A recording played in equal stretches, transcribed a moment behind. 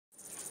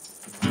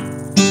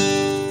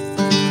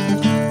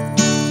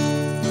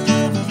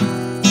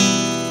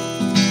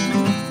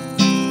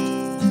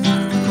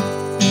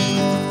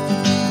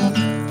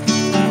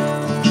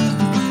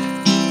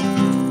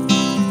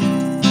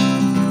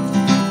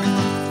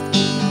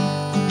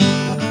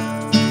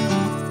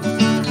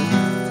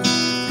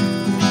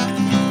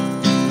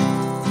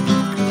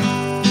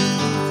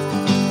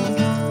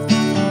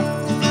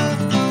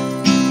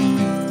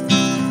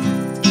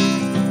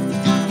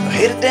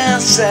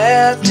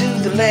south to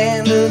the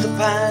land of the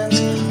pines,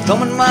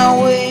 thumbing my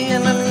way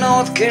into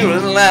North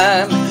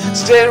Carolina,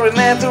 staring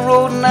at the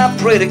road and I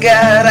pray to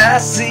God I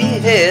see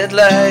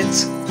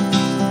headlights.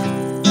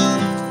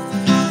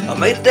 I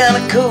made it down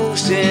the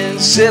coast in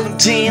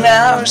 17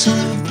 hours,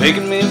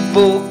 making me a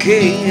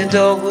bouquet of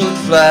dogwood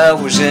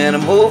flowers, and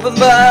I'm hoping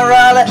by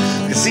Raleigh I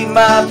can see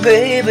my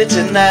baby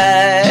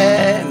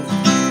tonight.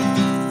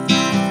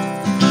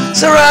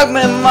 So rock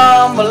me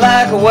mama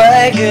like a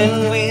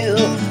wagon wheel,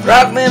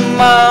 rock me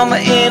mama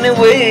any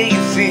way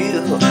you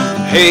feel.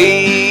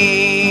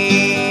 Hey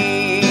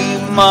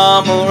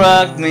mama,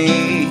 rock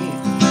me.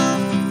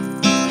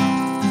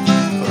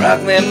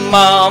 Rock me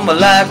mama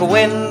like a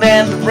wind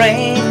and the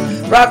rain,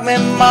 rock me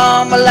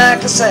mama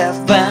like a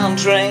southbound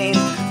train.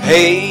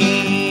 Hey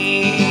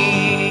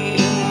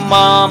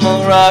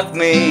mama, rock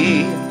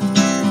me.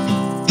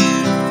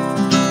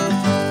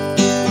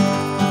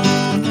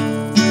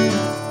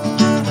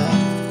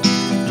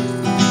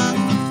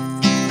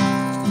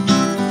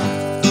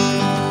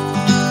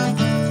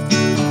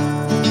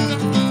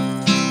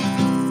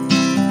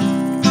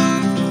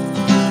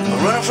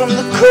 Running from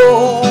the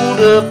cold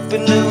up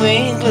in New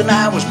England,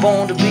 I was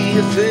born to be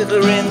a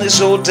fiddler in this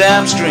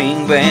old-time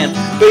string band.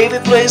 Baby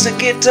plays the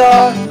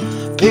guitar,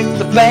 pick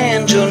the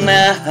banjo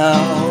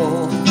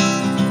now.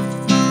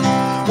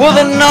 Well,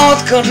 the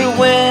North Country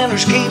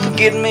winters keep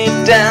getting me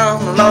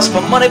down. I lost my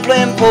money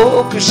playing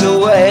poker,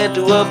 so I had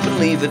to up and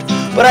leave it.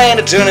 But I ain't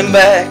a turning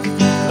back,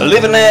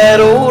 living that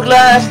old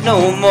life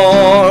no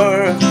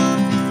more.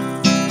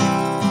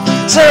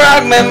 So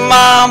rock me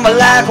mama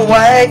like a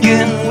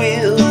wagon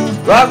wheel,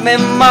 rock me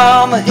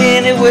mama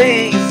any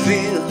way you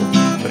feel.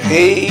 But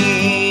hey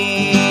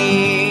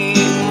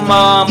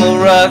mama,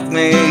 rock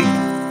me.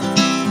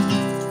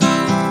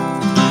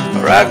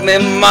 Rock me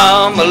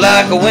mama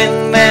like a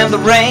wind and the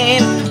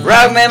rain,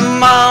 rock me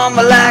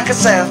mama like a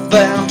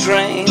southbound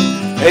train.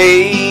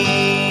 Hey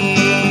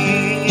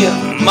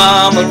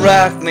mama,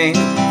 rock me.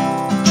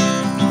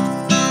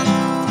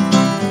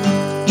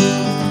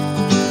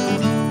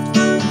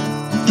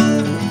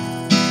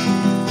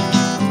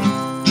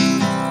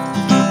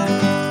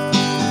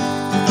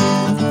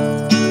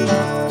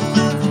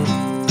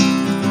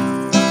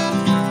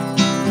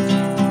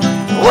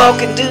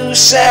 Walking due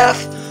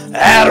south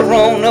out of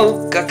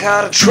Roanoke, I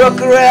caught a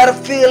trucker out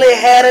of Philly,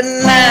 had a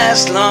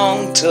nice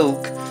long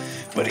toke.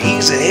 But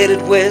he's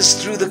headed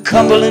west through the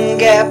Cumberland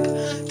Gap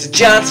to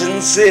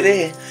Johnson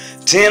City,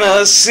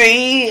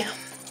 Tennessee.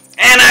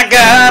 And I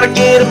gotta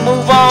get a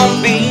move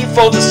on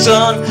before the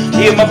sun.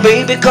 Hear my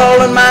baby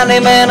calling my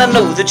name and I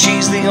know that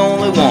she's the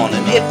only one.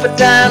 And if I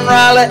die in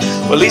Raleigh,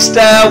 well, at least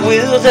I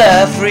will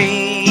die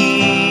free.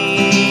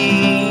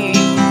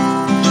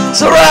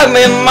 So rock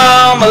me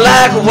mama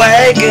like a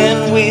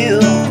wagon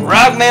wheel,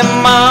 rock me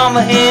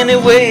mama any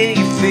way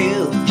you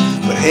feel.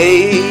 But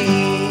hey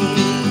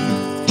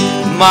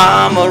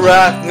mama,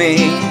 rock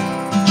me.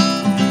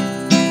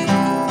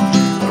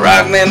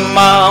 Rock me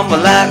mama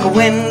like a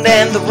wind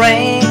and the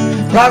rain,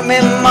 rock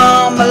me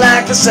mama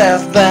like the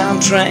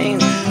southbound train.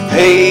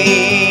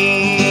 Hey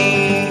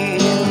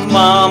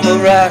mama,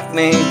 rock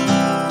me.